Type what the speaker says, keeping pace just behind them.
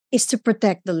is to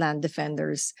protect the land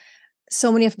defenders.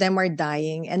 So many of them are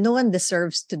dying, and no one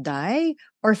deserves to die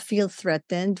or feel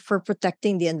threatened for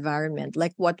protecting the environment.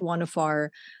 Like what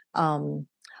um,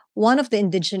 one of the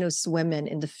indigenous women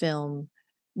in the film,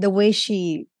 the way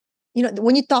she,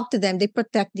 when you talk to them, they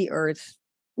protect the earth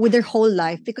with their whole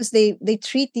life because they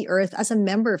treat the earth as a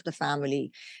member of the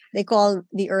family. They call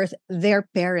the earth their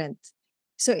parent.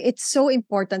 So it's so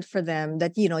important for them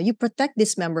that you protect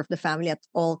this member of the family at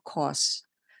all costs.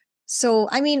 So,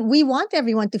 I mean, we want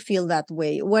everyone to feel that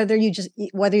way, whether you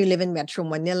live in Metro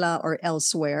Manila or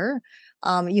elsewhere.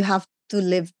 You have to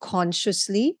live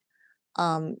consciously.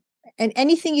 Um, and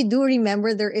anything you do,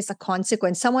 remember there is a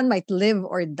consequence. Someone might live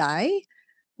or die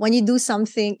when you do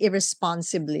something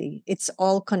irresponsibly. It's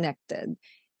all connected.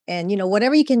 And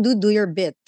whatever you can do, do your bit.